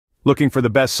Looking for the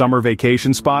best summer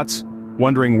vacation spots?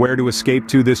 Wondering where to escape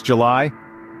to this July?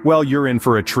 Well, you're in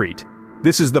for a treat.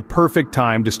 This is the perfect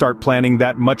time to start planning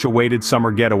that much-awaited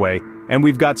summer getaway, and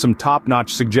we've got some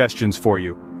top-notch suggestions for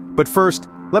you. But first,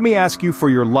 let me ask you for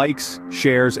your likes,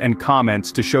 shares, and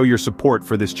comments to show your support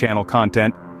for this channel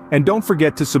content, and don't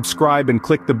forget to subscribe and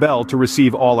click the bell to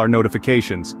receive all our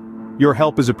notifications. Your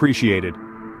help is appreciated.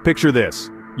 Picture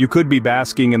this. You could be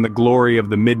basking in the glory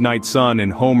of the midnight sun in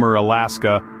Homer,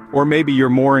 Alaska, or maybe you're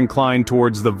more inclined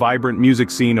towards the vibrant music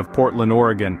scene of Portland,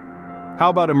 Oregon. How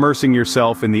about immersing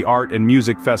yourself in the art and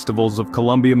music festivals of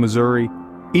Columbia, Missouri?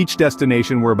 Each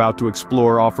destination we're about to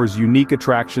explore offers unique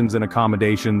attractions and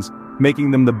accommodations,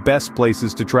 making them the best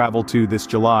places to travel to this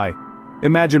July.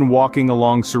 Imagine walking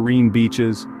along serene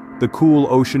beaches, the cool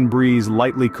ocean breeze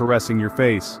lightly caressing your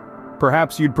face.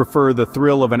 Perhaps you'd prefer the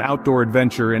thrill of an outdoor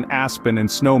adventure in Aspen and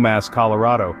Snowmass,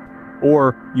 Colorado.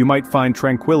 Or you might find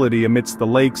tranquility amidst the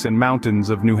lakes and mountains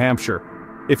of New Hampshire.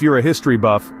 If you're a history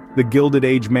buff, the Gilded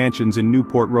Age mansions in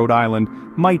Newport, Rhode Island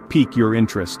might pique your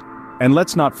interest. And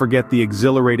let's not forget the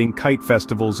exhilarating kite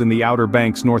festivals in the Outer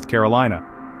Banks, North Carolina.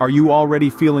 Are you already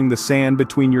feeling the sand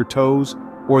between your toes?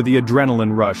 Or the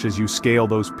adrenaline rush as you scale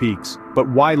those peaks? But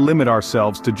why limit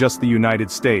ourselves to just the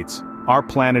United States? Our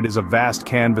planet is a vast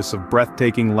canvas of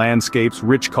breathtaking landscapes,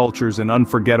 rich cultures, and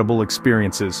unforgettable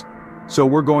experiences. So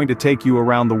we're going to take you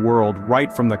around the world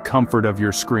right from the comfort of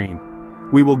your screen.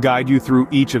 We will guide you through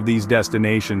each of these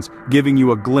destinations, giving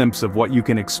you a glimpse of what you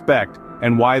can expect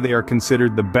and why they are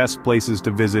considered the best places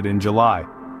to visit in July.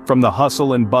 From the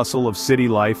hustle and bustle of city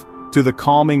life, to the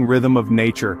calming rhythm of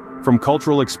nature, from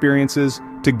cultural experiences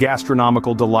to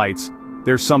gastronomical delights,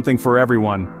 there's something for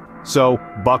everyone. So,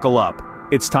 buckle up.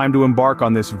 It's time to embark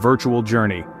on this virtual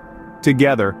journey.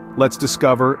 Together, let's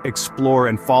discover, explore,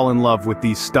 and fall in love with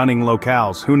these stunning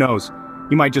locales. Who knows?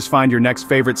 You might just find your next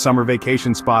favorite summer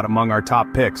vacation spot among our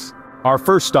top picks. Our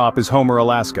first stop is Homer,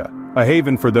 Alaska, a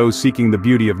haven for those seeking the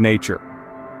beauty of nature.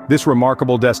 This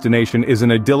remarkable destination is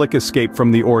an idyllic escape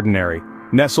from the ordinary,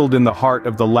 nestled in the heart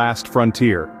of the last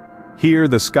frontier. Here,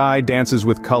 the sky dances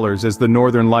with colors as the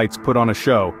northern lights put on a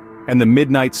show, and the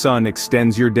midnight sun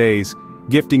extends your days,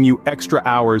 gifting you extra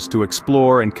hours to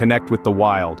explore and connect with the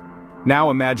wild.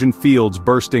 Now imagine fields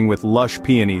bursting with lush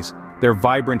peonies, their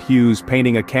vibrant hues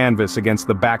painting a canvas against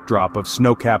the backdrop of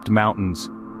snow-capped mountains.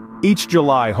 Each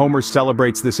July, Homer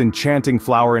celebrates this enchanting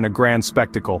flower in a grand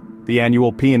spectacle, the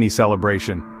annual Peony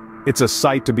Celebration. It's a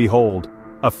sight to behold,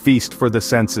 a feast for the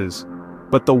senses.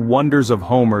 But the wonders of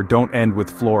Homer don't end with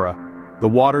flora. The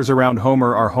waters around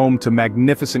Homer are home to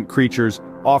magnificent creatures,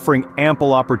 offering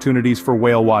ample opportunities for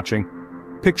whale watching.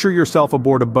 Picture yourself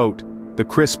aboard a boat, the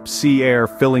crisp sea air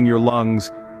filling your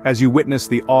lungs, as you witness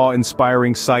the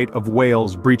awe-inspiring sight of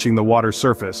whales breaching the water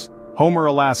surface. Homer,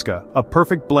 Alaska, a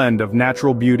perfect blend of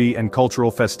natural beauty and cultural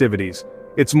festivities.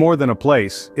 It's more than a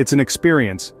place, it's an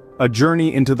experience, a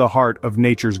journey into the heart of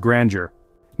nature's grandeur.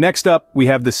 Next up, we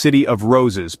have the city of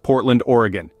Roses, Portland,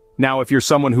 Oregon. Now, if you're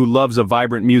someone who loves a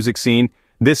vibrant music scene,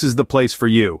 this is the place for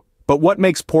you. But what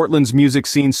makes Portland's music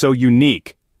scene so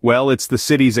unique? Well, it's the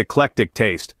city's eclectic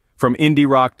taste. From indie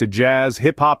rock to jazz,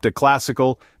 hip-hop to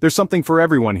classical, there's something for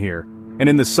everyone here. And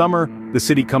in the summer, the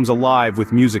city comes alive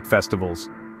with music festivals.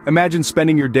 Imagine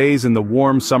spending your days in the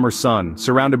warm summer sun,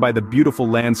 surrounded by the beautiful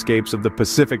landscapes of the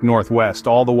Pacific Northwest,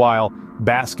 all the while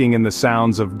basking in the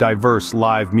sounds of diverse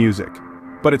live music.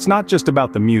 But it's not just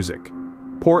about the music.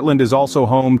 Portland is also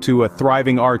home to a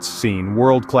thriving arts scene,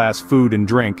 world-class food and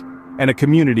drink, and a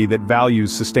community that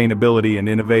values sustainability and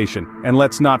innovation. And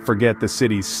let's not forget the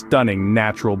city's stunning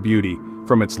natural beauty,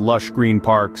 from its lush green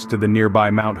parks to the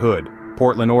nearby Mount Hood,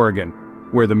 Portland, Oregon,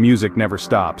 where the music never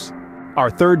stops.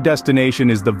 Our third destination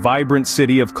is the vibrant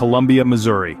city of Columbia,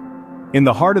 Missouri. In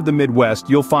the heart of the Midwest,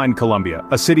 you'll find Columbia,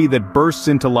 a city that bursts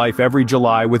into life every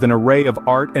July with an array of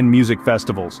art and music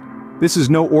festivals. This is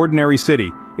no ordinary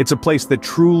city, it's a place that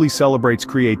truly celebrates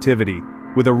creativity,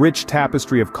 with a rich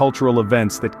tapestry of cultural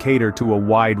events that cater to a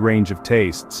wide range of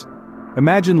tastes.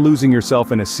 Imagine losing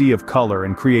yourself in a sea of color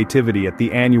and creativity at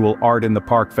the annual Art in the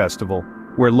Park Festival,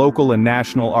 where local and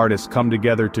national artists come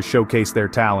together to showcase their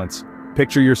talents.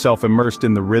 Picture yourself immersed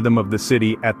in the rhythm of the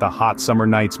city at the Hot Summer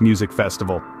Nights Music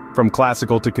Festival. From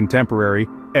classical to contemporary,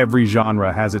 every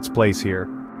genre has its place here.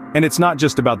 And it's not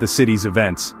just about the city's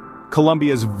events.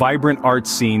 Columbia's vibrant art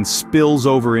scene spills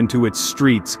over into its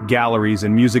streets, galleries,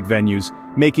 and music venues,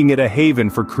 making it a haven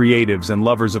for creatives and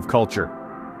lovers of culture.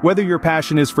 Whether your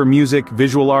passion is for music,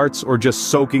 visual arts, or just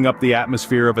soaking up the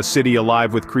atmosphere of a city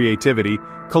alive with creativity,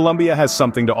 Columbia has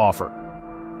something to offer.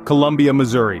 Columbia,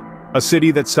 Missouri, a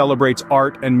city that celebrates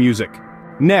art and music.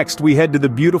 Next, we head to the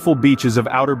beautiful beaches of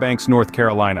Outer Banks, North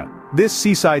Carolina. This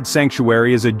seaside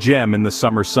sanctuary is a gem in the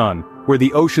summer sun, where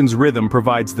the ocean's rhythm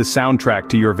provides the soundtrack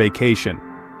to your vacation.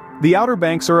 The Outer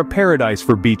Banks are a paradise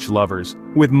for beach lovers,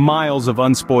 with miles of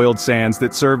unspoiled sands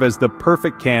that serve as the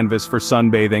perfect canvas for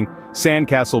sunbathing,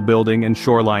 sandcastle building, and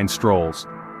shoreline strolls.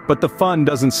 But the fun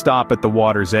doesn't stop at the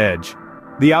water's edge.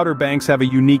 The Outer Banks have a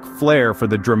unique flair for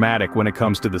the dramatic when it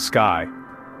comes to the sky.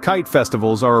 Kite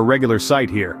festivals are a regular sight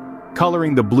here,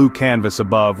 coloring the blue canvas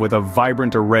above with a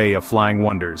vibrant array of flying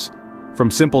wonders. From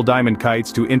simple diamond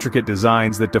kites to intricate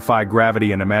designs that defy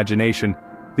gravity and imagination,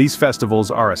 these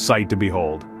festivals are a sight to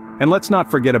behold. And let's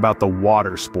not forget about the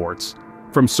water sports.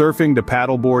 From surfing to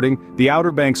paddleboarding, the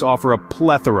Outer Banks offer a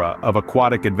plethora of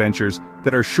aquatic adventures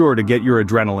that are sure to get your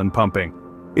adrenaline pumping.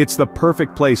 It's the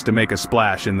perfect place to make a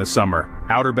splash in the summer.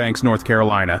 Outer Banks, North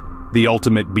Carolina, the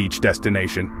ultimate beach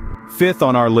destination. Fifth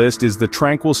on our list is the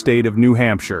tranquil state of New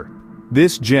Hampshire.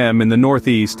 This gem in the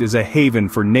Northeast is a haven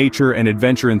for nature and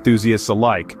adventure enthusiasts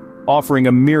alike, offering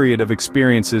a myriad of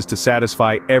experiences to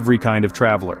satisfy every kind of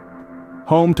traveler.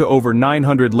 Home to over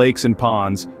 900 lakes and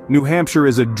ponds, New Hampshire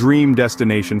is a dream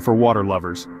destination for water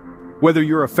lovers. Whether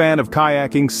you're a fan of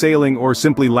kayaking, sailing, or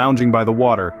simply lounging by the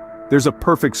water, there's a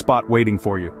perfect spot waiting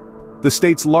for you. The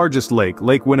state's largest lake,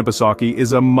 Lake Winnipesaukee,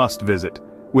 is a must-visit,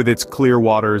 with its clear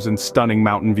waters and stunning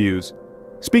mountain views.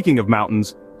 Speaking of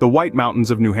mountains, the White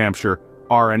Mountains of New Hampshire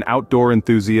are an outdoor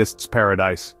enthusiast's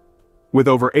paradise. With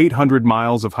over 800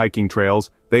 miles of hiking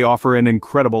trails, they offer an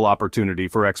incredible opportunity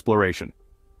for exploration.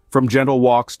 From gentle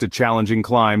walks to challenging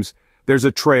climbs, there's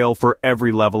a trail for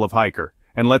every level of hiker,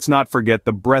 and let's not forget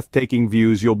the breathtaking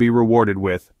views you'll be rewarded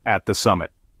with at the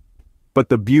summit. But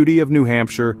the beauty of New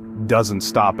Hampshire doesn't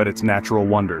stop at its natural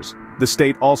wonders. The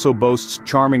state also boasts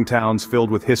charming towns filled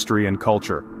with history and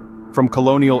culture. From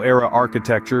colonial-era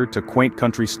architecture to quaint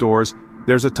country stores,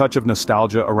 there's a touch of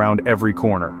nostalgia around every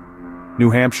corner. New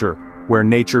Hampshire, where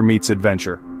nature meets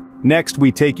adventure. Next,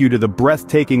 we take you to the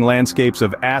breathtaking landscapes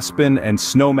of Aspen and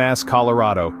Snowmass,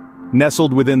 Colorado.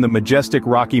 Nestled within the majestic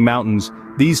Rocky Mountains,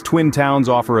 these twin towns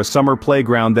offer a summer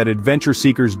playground that adventure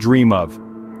seekers dream of.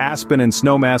 Aspen and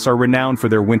Snowmass are renowned for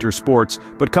their winter sports,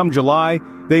 but come July,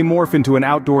 they morph into an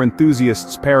outdoor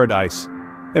enthusiast's paradise.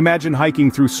 Imagine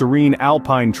hiking through serene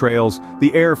alpine trails,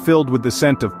 the air filled with the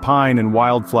scent of pine and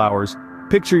wildflowers.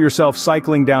 Picture yourself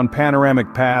cycling down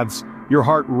panoramic paths, your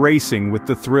heart racing with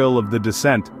the thrill of the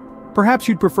descent. Perhaps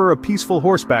you'd prefer a peaceful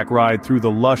horseback ride through the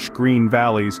lush green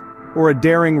valleys, or a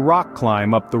daring rock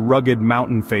climb up the rugged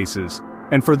mountain faces.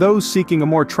 And for those seeking a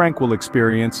more tranquil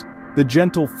experience, the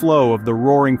gentle flow of the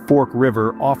roaring Fork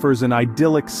River offers an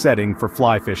idyllic setting for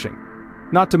fly fishing.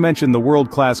 Not to mention the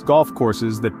world-class golf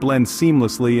courses that blend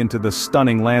seamlessly into the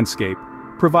stunning landscape,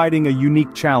 providing a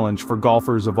unique challenge for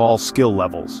golfers of all skill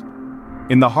levels.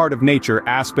 In the heart of nature,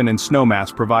 Aspen and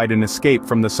Snowmass provide an escape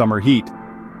from the summer heat,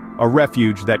 a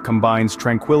refuge that combines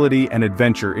tranquility and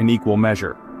adventure in equal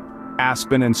measure.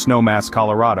 Aspen and Snowmass,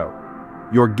 Colorado,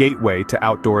 your gateway to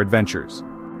outdoor adventures.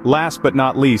 Last but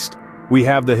not least, we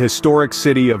have the historic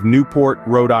city of Newport,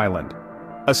 Rhode Island.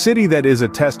 A city that is a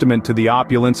testament to the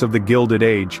opulence of the Gilded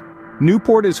Age.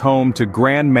 Newport is home to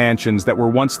grand mansions that were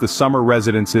once the summer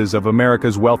residences of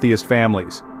America's wealthiest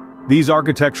families. These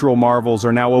architectural marvels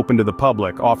are now open to the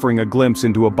public, offering a glimpse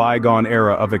into a bygone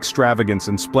era of extravagance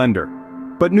and splendor.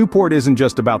 But Newport isn't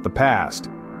just about the past.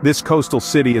 This coastal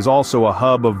city is also a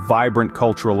hub of vibrant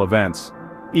cultural events.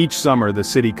 Each summer, the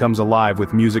city comes alive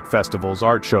with music festivals,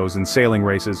 art shows, and sailing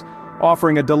races,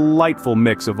 offering a delightful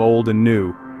mix of old and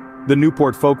new. The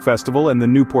Newport Folk Festival and the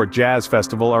Newport Jazz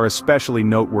Festival are especially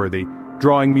noteworthy,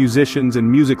 drawing musicians and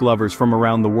music lovers from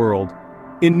around the world.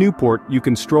 In Newport, you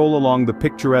can stroll along the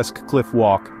picturesque cliff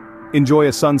walk, enjoy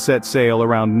a sunset sail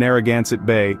around Narragansett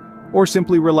Bay, or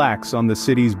simply relax on the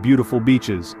city's beautiful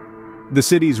beaches. The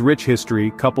city's rich history,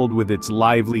 coupled with its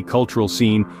lively cultural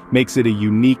scene, makes it a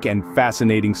unique and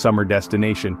fascinating summer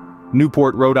destination.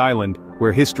 Newport, Rhode Island,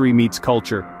 where history meets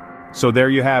culture. So there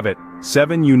you have it,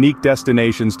 7 unique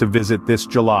destinations to visit this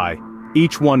July,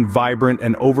 each one vibrant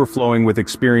and overflowing with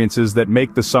experiences that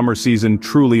make the summer season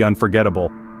truly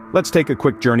unforgettable. Let's take a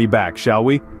quick journey back, shall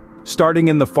we? Starting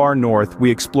in the far north,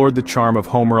 we explored the charm of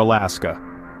Homer, Alaska.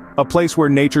 A place where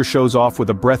nature shows off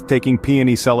with a breathtaking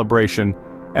peony celebration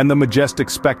and the majestic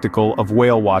spectacle of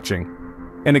whale watching.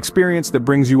 An experience that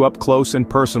brings you up close and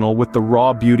personal with the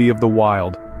raw beauty of the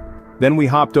wild. Then we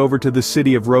hopped over to the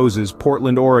City of Roses,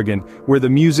 Portland, Oregon, where the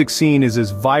music scene is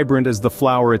as vibrant as the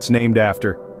flower it's named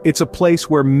after. It's a place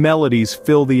where melodies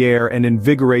fill the air and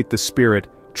invigorate the spirit,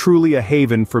 truly a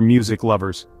haven for music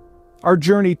lovers. Our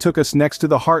journey took us next to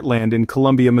the Heartland in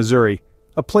Columbia, Missouri,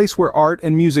 a place where art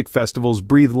and music festivals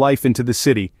breathe life into the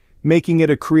city, making it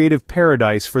a creative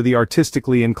paradise for the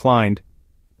artistically inclined.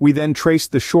 We then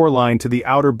traced the shoreline to the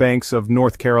Outer Banks of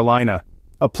North Carolina,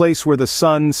 a place where the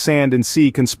sun, sand and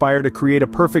sea conspire to create a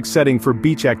perfect setting for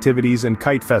beach activities and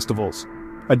kite festivals.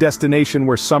 A destination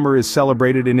where summer is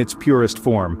celebrated in its purest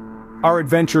form. Our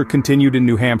adventure continued in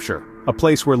New Hampshire, a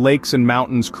place where lakes and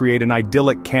mountains create an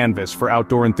idyllic canvas for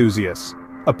outdoor enthusiasts.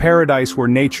 A paradise where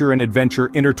nature and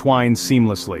adventure intertwine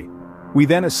seamlessly. We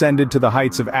then ascended to the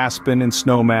heights of Aspen and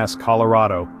Snowmass,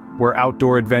 Colorado, where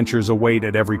outdoor adventures await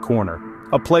at every corner.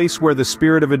 A place where the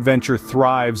spirit of adventure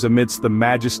thrives amidst the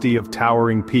majesty of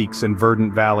towering peaks and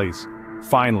verdant valleys.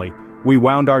 Finally, we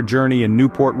wound our journey in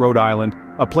Newport, Rhode Island,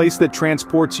 a place that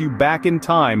transports you back in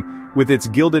time with its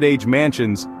Gilded Age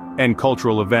mansions and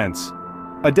cultural events.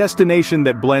 A destination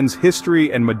that blends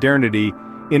history and modernity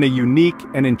in a unique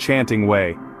and enchanting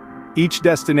way. Each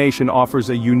destination offers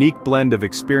a unique blend of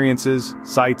experiences,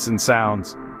 sights and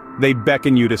sounds. They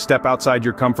beckon you to step outside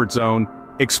your comfort zone,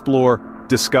 explore,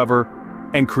 discover,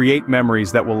 and create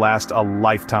memories that will last a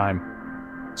lifetime.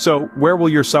 So, where will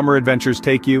your summer adventures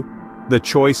take you? The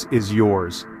choice is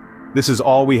yours. This is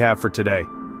all we have for today.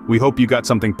 We hope you got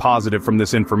something positive from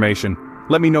this information.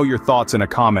 Let me know your thoughts in a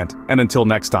comment, and until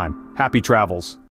next time, happy travels.